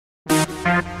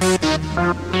What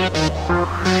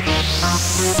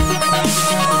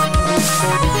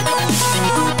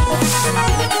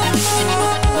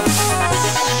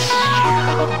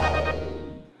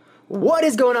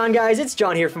is going on, guys? It's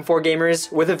John here from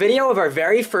 4Gamers with a video of our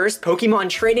very first Pokemon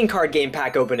trading card game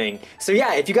pack opening. So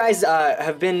yeah, if you guys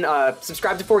have been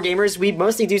subscribed to 4Gamers, we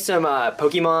mostly do some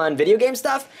Pokemon video game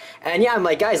stuff. And yeah, I'm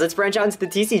like, guys, let's branch out into the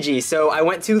TCG. So I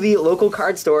went to the local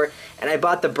card store and I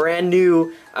bought the brand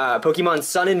new Pokemon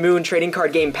Sun and Moon trading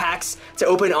card game packs to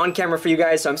open on camera for you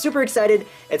guys. So I'm super excited.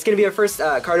 It's going to be our first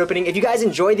card opening. If you guys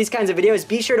enjoy these kinds of videos,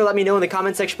 be sure to let me know in the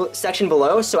comment section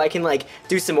below so I can like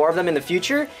do some more of them in the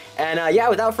future. And yeah,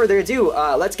 without further ado,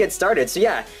 let's get started. So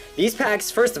yeah, these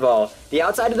packs, first of all, the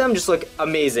outside of them just look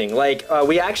amazing. Like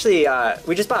we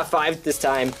just bought 5 this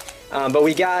time, but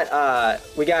we got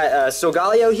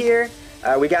Solgaleo here,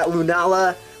 we got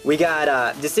Lunala, we got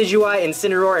Decidueye,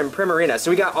 Incineroar, and Primarina.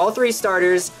 So we got all 3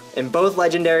 starters and both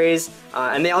legendaries,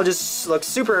 and they all just look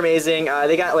super amazing.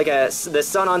 They got like the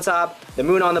sun on top, the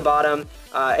moon on the bottom.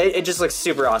 It just looks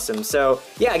super awesome. So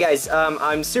yeah, guys,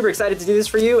 I'm super excited to do this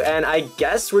for you, and I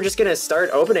guess we're just gonna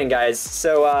start opening, guys.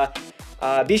 So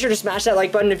be sure to smash that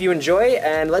like button if you enjoy,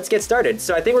 and let's get started.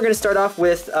 So I think we're gonna start off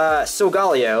with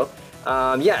Solgaleo.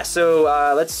 Yeah, so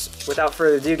let's, without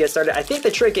further ado, get started. I think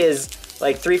the trick is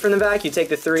like 3 from the back. You take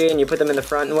the 3 and you put them in the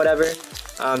front and whatever.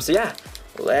 So yeah,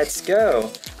 let's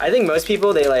go. I think most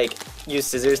people, they like use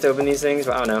scissors to open these things,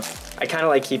 but I don't know. I kind of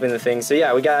like keeping the things. So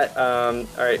yeah, we got, all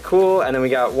right, cool. And then we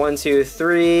got 1, 2,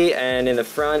 3, and in the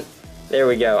front, there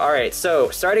we go. All right, so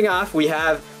starting off, we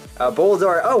have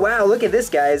Boldore. Oh wow, look at this,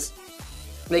 guys.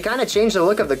 They kind of changed the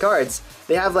look of the cards.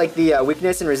 They have like the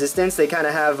weakness and resistance. They kind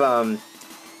of have,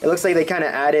 it looks like they kind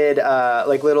of added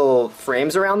like little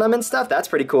frames around them and stuff. That's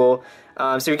pretty cool.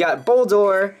 So we got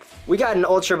Boldore, we got an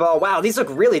Ultra Ball. Wow, these look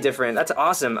really different. That's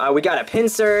awesome. We got a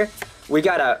Pinsir, we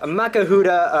got a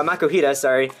Makuhita,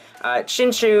 sorry,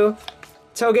 Chinchou,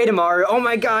 Togedemaru. Oh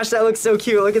my gosh, that looks so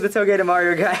cute. Look at the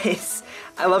Togedemaru, guys.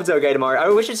 I love Togedemaru. I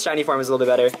wish its shiny form was a little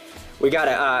bit better. We got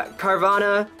a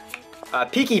Carvanha,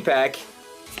 Pikipek,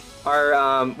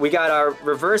 we got our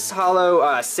reverse hollow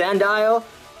Sandile,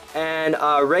 and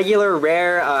regular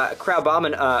rare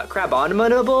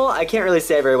Crabominable. I can't really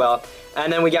say it very well.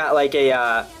 And then we got like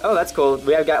a, oh, that's cool.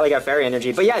 We have got like a Fairy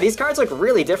Energy. But yeah, these cards look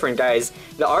really different, guys.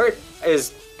 The art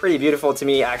is pretty beautiful to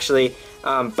me, actually.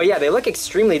 But yeah, they look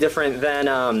extremely different than,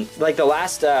 like the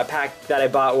last pack that I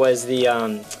bought was the,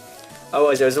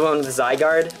 oh, it was the one with the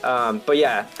Zygarde. But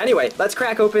yeah, anyway, let's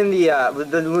crack open the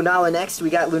Lunala next. We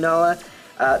got Lunala.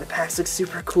 The packs look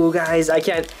super cool, guys. I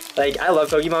can't, like, I love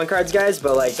Pokemon cards, guys,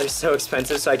 but like, they're so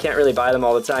expensive, so I can't really buy them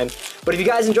all the time. But if you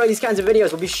guys enjoy these kinds of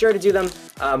videos, we'll be sure to do them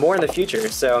more in the future.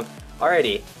 So,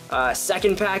 alrighty.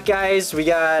 Second pack, guys. We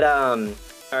got,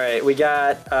 alright, we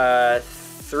got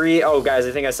 3, oh, guys,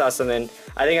 I think I saw something.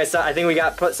 I think we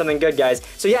got put something good, guys.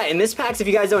 So yeah, in this packs, if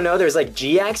you guys don't know, there's like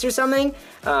GX or something,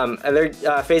 and they're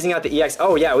phasing out the EX.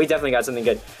 Oh yeah, we definitely got something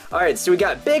good. All right, so we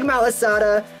got Big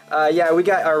Malasada. Yeah, we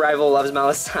got our rival loves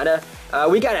Malasada.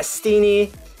 We got a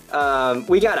Steenie.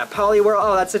 We got a Poliwhirl.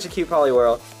 Oh, that's such a cute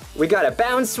Poliwhirl. We got a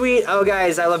Bounsweet. Oh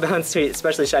guys, I love Bounsweet,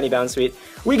 especially shiny Bounsweet.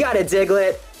 We got a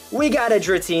Diglett. We got a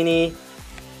Dratini.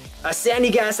 A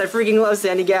Sandygast. I freaking love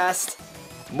Sandygast.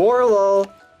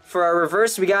 Morlul. For our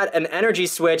reverse, we got an energy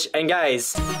switch, and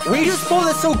guys, we just pulled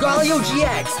a Solgaleo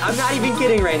GX. I'm not even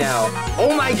kidding right now.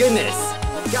 Oh my goodness.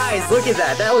 Guys, look at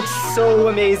that. That looks so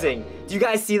amazing. Do you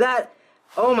guys see that?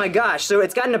 Oh my gosh. So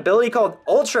it's got an ability called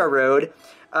Ultra Road.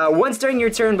 Once during your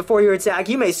turn before your attack,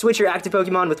 you may switch your active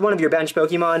Pokemon with one of your bench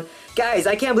Pokemon. Guys,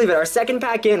 I can't believe it. Our second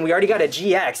pack in, we already got a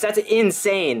GX. That's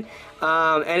insane.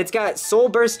 And it's got Soul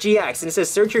Burst GX, and it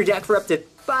says search your deck for up to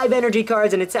 5 energy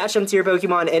cards and attach them to your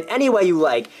Pokemon in any way you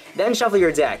like. Then shuffle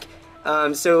your deck.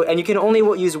 And you can only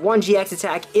use 1 GX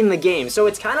attack in the game. So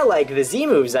it's kind of like the Z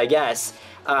moves, I guess.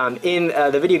 In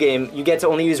the video game, you get to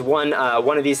only use one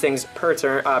of these things per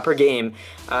turn, per game.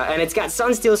 And it's got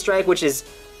Sunsteel Strike, which is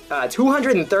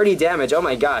 230 damage. Oh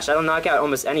my gosh, that'll knock out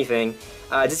almost anything.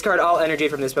 Discard all energy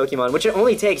from this Pokemon, which it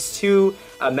only takes 2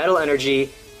 Metal Energy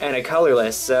and a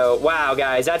colorless. So wow,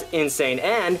 guys, that's insane.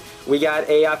 And we got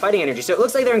a fighting energy. So it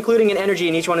looks like they're including an energy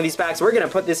in each one of these packs. We're gonna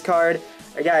put this card,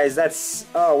 guys, that's,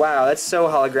 oh wow, that's so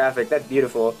holographic. That's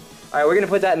beautiful. All right, we're gonna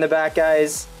put that in the back,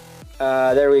 guys.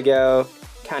 There we go.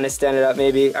 Kind of stand it up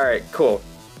maybe. All right, cool.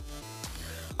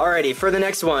 Alrighty, for the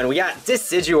next one, we got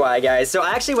Decidueye, guys. So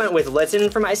I actually went with Litten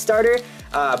for my starter,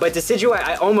 but Decidueye,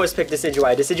 I almost picked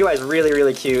Decidueye. Decidueye is really,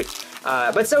 really cute.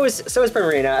 But so is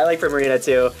Primarina. I like Primarina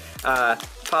too.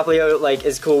 Poplio like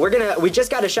is cool. We just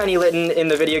got a shiny Litten in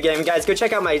the video game, guys. Go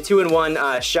check out my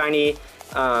 2-in-1 shiny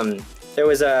It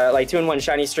was a like 2-in-1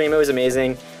 shiny stream. It was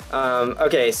amazing.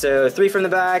 Okay, so 3 from the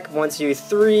back. 1, 2,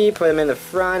 3. Put them in the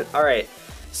front. All right.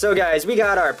 So guys, we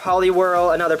got our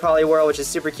Poliwhirl, another Poliwhirl, which is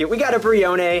super cute. We got a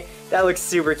Brione. That looks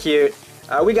super cute.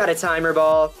 We got a Timer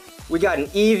Ball. We got an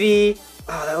Eevee.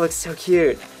 Oh, that looks so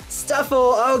cute.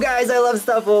 Stuffle. Oh, guys, I love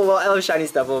Stuffle. Well, I love shiny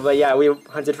Stuffle, but yeah, we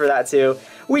hunted for that too.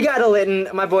 We got a Litten,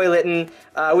 my boy Litten.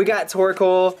 We got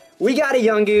Torkoal. We got a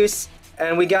Yungoos.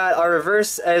 And we got our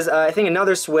reverse as, I think,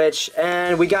 another switch.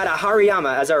 And we got a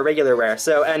Hariyama as our regular rare.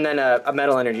 So, and then a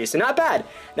Metal Energy. So, not bad.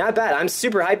 Not bad. I'm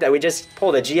super hyped that we just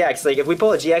pulled a GX. Like, if we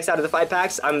pull a GX out of the 5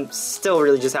 packs, I'm still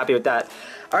really just happy with that.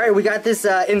 Alright, we got this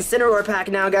Incineroar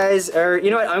pack now, guys. Or, you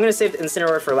know what? I'm going to save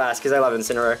Incineroar for last because I love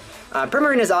Incineroar.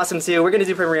 Primarina is awesome, too. We're going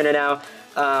to do Primarina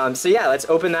now. So, yeah, let's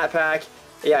open that pack.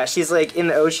 Yeah, she's, like, in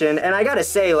the ocean. And I gotta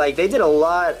say, like, they did a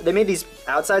lot. They made these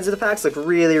outsides of the packs look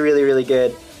really, really, really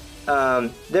good.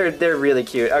 They're really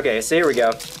cute. Okay, so here we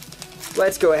go.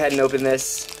 Let's go ahead and open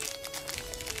this.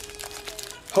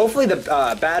 Hopefully the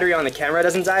battery on the camera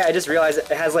doesn't die. I just realized it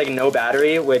has like no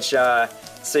battery, which so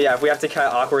yeah, if we have to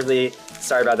cut awkwardly,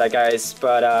 sorry about that, guys.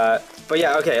 But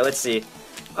yeah, okay, let's see.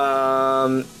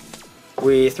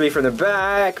 We 3 from the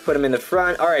back, put them in the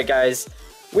front. All right, guys,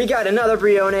 we got another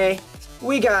Brione.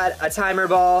 We got a Timer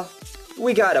Ball.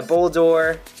 We got a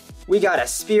Boldore. We got a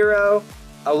Spearow.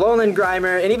 A Alolan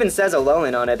Grimer, it even says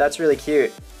Alolan on it, that's really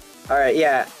cute. Alright,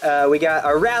 yeah, we got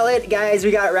a Rowlet, guys,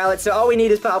 we got Rowlet, so all we need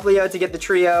is Poplio to get the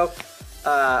trio.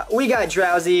 We got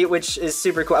Drowsy, which is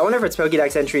super cool. I wonder if its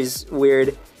Pokédex entry's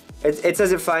weird. It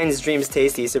says it finds dreams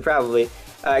tasty, so probably.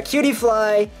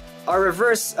 Cutiefly, our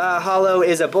reverse holo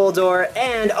is a Boldore,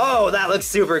 and oh, that looks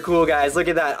super cool, guys, look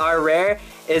at that. Our rare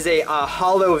is a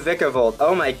holo Vikavolt.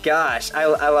 Oh my gosh, I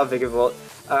love Vikavolt.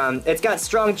 It's got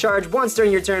strong charge. Once during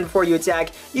your turn before you attack,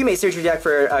 you may search your deck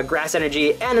for a grass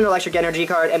energy and an electric energy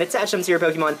card and attach them to your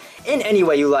Pokemon in any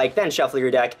way you like, then shuffle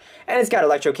your deck. And it's got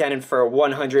electro cannon for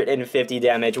 150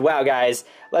 damage. Wow, guys.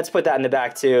 Let's put that in the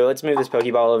back too. Let's move this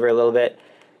Pokeball over a little bit.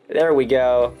 There we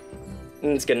go.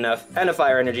 It's good enough. And a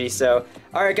fire energy, so.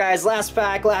 Alright, guys, last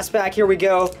pack, here we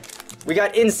go. We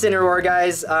got Incineroar,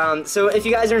 guys. So if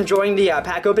you guys are enjoying the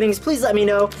pack openings, please let me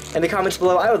know in the comments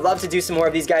below. I would love to do some more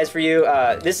of these guys for you.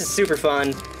 This is super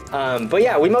fun. But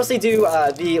yeah, we mostly do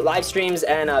the live streams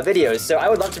and videos. So I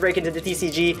would love to break into the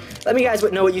TCG. Let me guys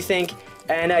know what you think.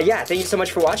 And yeah, thank you so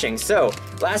much for watching. So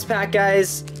last pack,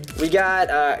 guys. We got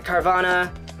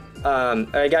Carvanha.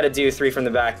 I gotta do 3 from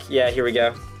the back. Yeah, here we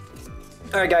go.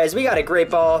 Alright, guys, we got a Great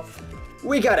Ball.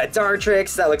 We got a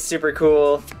Dartrix. That looks super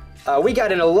cool. We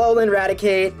got an Alolan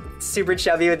Raticate, super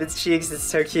chubby with its cheeks, it's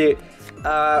so cute.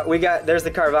 There's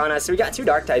the Carvanha, so we got 2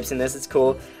 dark types in this, it's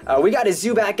cool. We got a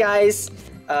Zubat, guys.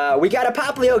 We got a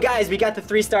Poplio, guys. We got the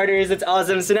 3 starters, it's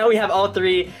awesome. So now we have all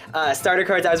 3 starter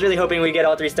cards. I was really hoping we'd get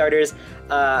all 3 starters.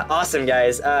 Awesome,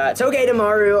 guys.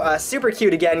 Togedemaru, super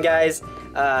cute again, guys.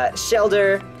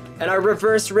 Shelder, and our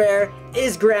reverse rare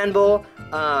is Granbull.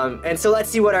 And so let's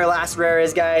see what our last rare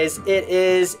is, guys. It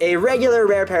is a regular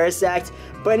rare Parasect,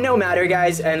 but no matter,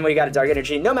 guys. And we got a Dark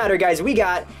Energy. No matter, guys, we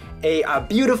got a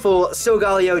beautiful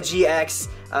Solgaleo GX,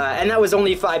 and that was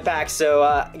only 5 packs.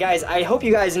 So, guys, I hope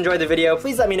you guys enjoyed the video.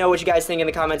 Please let me know what you guys think in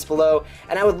the comments below,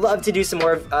 and I would love to do some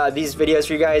more of these videos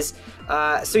for you guys.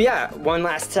 So yeah, one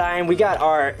last time, we got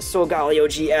our Solgaleo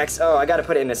GX. Oh, I gotta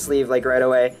put it in a sleeve, like, right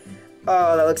away.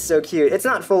 Oh, that looks so cute. It's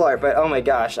not full art, but oh my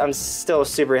gosh, I'm still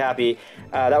super happy.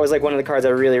 That was like one of the cards I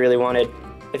really, really wanted.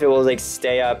 If it will like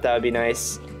stay up, that would be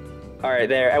nice. All right,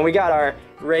 there. And we got our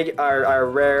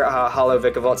rare holo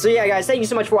Vikavolt. So yeah, guys, thank you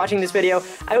so much for watching this video.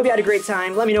 I hope you had a great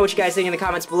time. Let me know what you guys think in the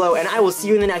comments below, and I will see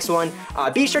you in the next one.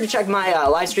 Be sure to check my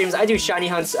live streams. I do shiny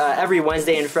hunts every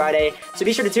Wednesday and Friday, so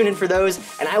be sure to tune in for those,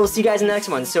 and I will see you guys in the next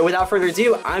one. So without further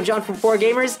ado, I'm John from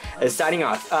 4Gamers, signing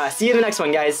off. See you in the next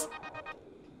one, guys.